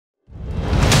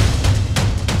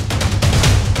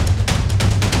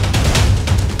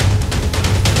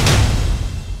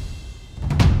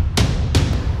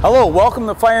Hello, welcome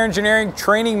to Fire Engineering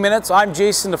Training Minutes. I'm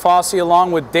Jason DeFosse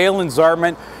along with Dalan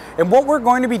Zartman. And what we're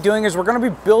going to be doing is we're going to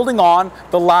be building on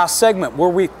the last segment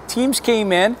where teams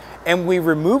came in and we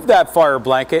removed that fire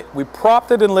blanket, we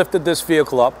propped it and lifted this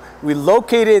vehicle up, we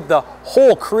located the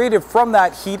hole created from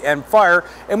that heat and fire,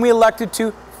 and we elected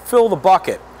to fill the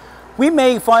bucket. We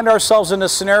may find ourselves in a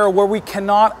scenario where we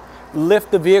cannot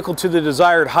lift the vehicle to the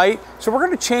desired height, so we're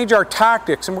going to change our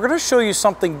tactics and we're going to show you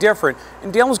something different,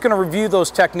 and Dalan's going to review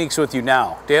those techniques with you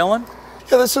now. Dalan?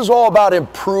 Yeah, this is all about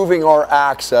improving our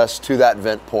access to that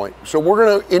vent point. So we're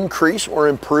going to increase or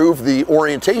improve the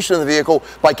orientation of the vehicle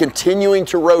by continuing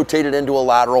to rotate it into a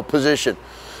lateral position.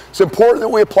 It's important that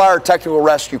we apply our technical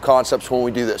rescue concepts when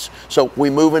we do this. So we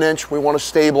move an inch, we want to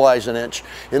stabilize an inch.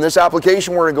 In this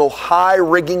application, we're going to go high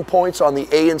rigging points on the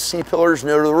A and C pillars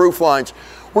near to the roof lines.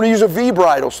 We're going to use a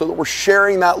V-bridle so that we're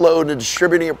sharing that load and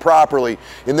distributing it properly.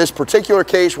 In this particular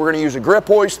case, we're going to use a grip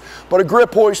hoist, but a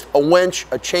grip hoist, a winch,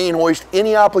 a chain hoist,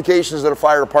 any applications that a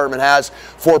fire department has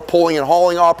for pulling and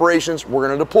hauling operations, we're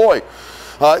going to deploy.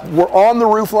 We're on the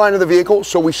roof line of the vehicle,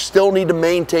 so we still need to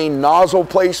maintain nozzle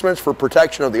placements for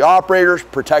protection of the operators,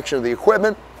 protection of the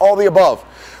equipment, all the above.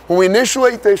 When we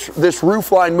initiate this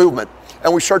roof line movement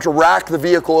and we start to rack the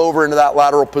vehicle over into that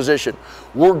lateral position,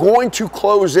 we're going to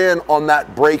close in on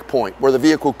that break point where the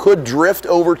vehicle could drift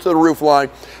over to the roof line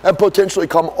and potentially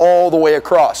come all the way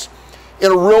across.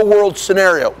 In a real world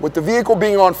scenario, with the vehicle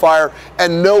being on fire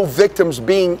and no victims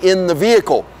being in the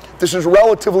vehicle, this is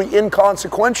relatively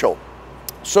inconsequential.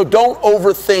 So don't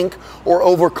overthink or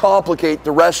overcomplicate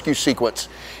the rescue sequence.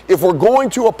 If we're going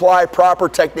to apply proper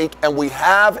technique and we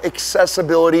have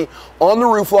accessibility on the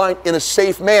roof line in a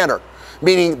safe manner,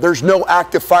 meaning there's no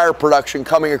active fire production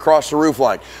coming across the roof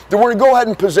line, then we're going to go ahead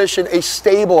and position a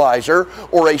stabilizer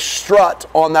or a strut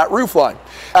on that roof line.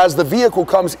 As the vehicle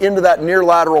comes into that near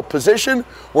lateral position,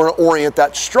 we're going to orient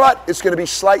that strut. It's going to be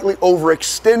slightly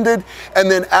overextended,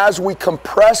 and then as we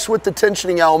compress with the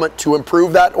tensioning element to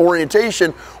improve that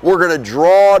orientation, we're going to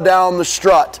draw down the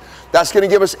strut. That's going to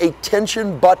give us a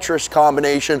tension buttress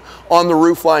combination on the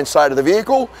roofline side of the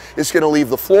vehicle. It's going to leave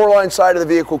the floorline side of the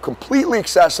vehicle completely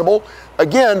accessible.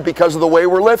 Again, because of the way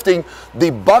we're lifting, the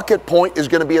bucket point is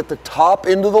going to be at the top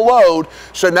end of the load.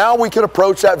 So now we can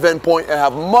approach that vent point and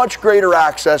have much greater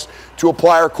access to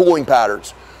apply our cooling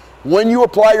patterns. When you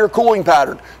apply your cooling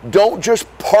pattern, don't just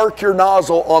park your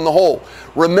nozzle on the hole.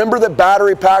 Remember that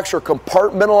battery packs are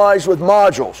compartmentalized with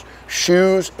modules.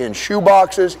 Shoes in shoe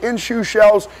boxes, in shoe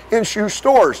shelves, in shoe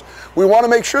stores. We want to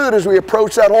make sure that as we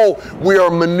approach that hole, we are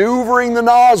maneuvering the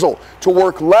nozzle to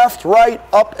work left, right,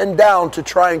 up, and down to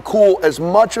try and cool as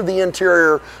much of the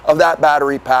interior of that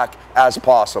battery pack as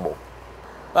possible.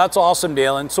 That's awesome,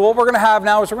 Dalan. So what we're going to have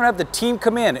now is we're going to have the team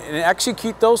come in and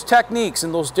execute those techniques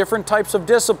and those different types of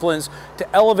disciplines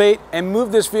to elevate and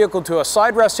move this vehicle to a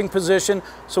side resting position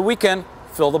so we can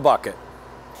fill the bucket.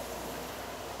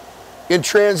 In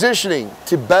transitioning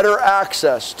to better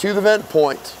access to the vent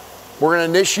point, we're going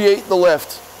to initiate the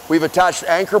lift. We've attached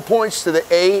anchor points to the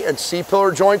A and C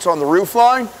pillar joints on the roof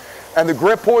line, and the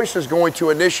grip hoist is going to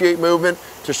initiate movement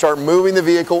to start moving the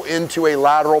vehicle into a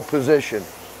lateral position.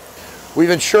 We've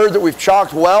ensured that we've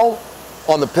chalked well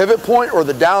on the pivot point or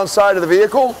the downside of the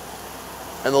vehicle,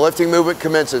 and the lifting movement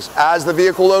commences. As the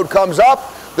vehicle load comes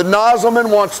up, the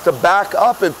nozzleman wants to back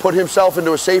up and put himself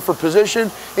into a safer position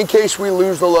in case we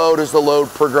lose the load as the load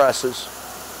progresses.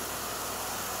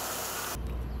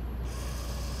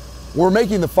 We're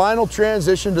making the final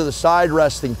transition to the side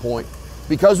resting point.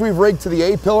 Because we've rigged to the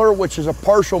A pillar, which is a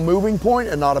partial moving point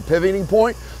and not a pivoting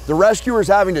point, the rescuer is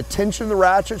having to tension the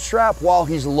ratchet strap while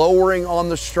he's lowering on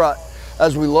the strut.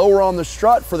 As we lower on the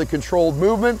strut for the controlled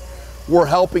movement, we're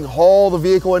helping haul the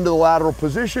vehicle into the lateral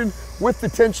position with the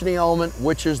tensioning element,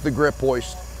 which is the grip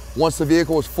hoist. Once the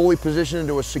vehicle is fully positioned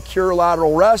into a secure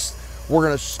lateral rest, we're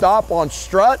going to stop on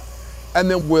strut, and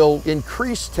then we'll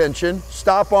increase tension,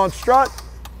 stop on strut,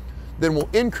 then we'll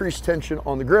increase tension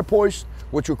on the grip hoist,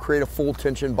 which will create a full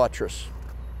tension buttress.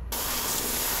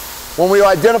 When we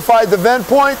identify the vent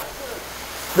point,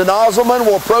 the nozzleman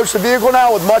will approach the vehicle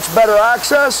now with much better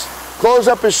access, close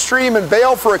up his stream and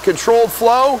bail for a controlled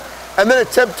flow, and then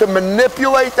attempt to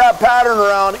manipulate that pattern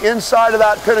around inside of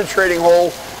that penetrating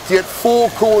hole to get full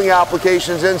cooling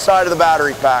applications inside of the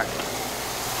battery pack.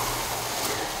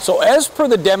 So as per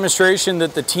the demonstration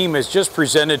that the team has just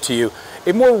presented to you,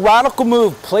 a more radical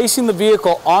move placing the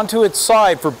vehicle onto its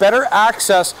side for better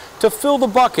access to fill the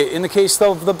bucket in the case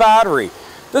of the battery.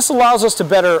 This allows us to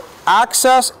better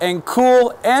access and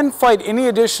cool and fight any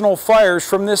additional fires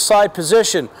from this side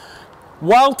position.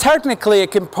 While technically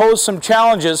it can pose some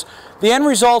challenges, the end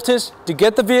result is to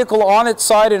get the vehicle on its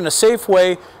side in a safe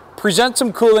way, present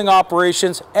some cooling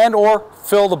operations, and or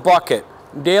fill the bucket.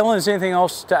 Dalan, is anything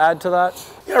else to add to that?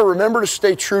 Yeah, remember to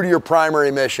stay true to your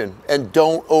primary mission and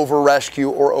don't over-rescue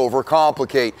or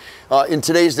over-complicate. In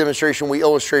today's demonstration, we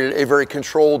illustrated a very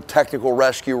controlled technical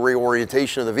rescue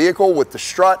reorientation of the vehicle with the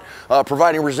strut,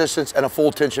 providing resistance and a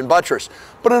full tension buttress.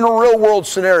 But in a real-world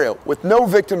scenario, with no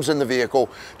victims in the vehicle,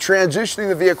 transitioning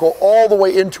the vehicle all the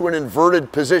way into an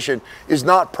inverted position is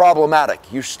not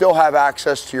problematic. You still have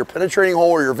access to your penetrating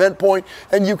hole or your vent point,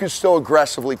 and you can still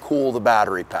aggressively cool the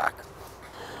battery pack.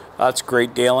 That's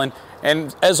great, Dalan.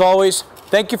 And as always,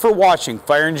 thank you for watching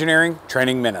Fire Engineering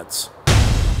Training Minutes.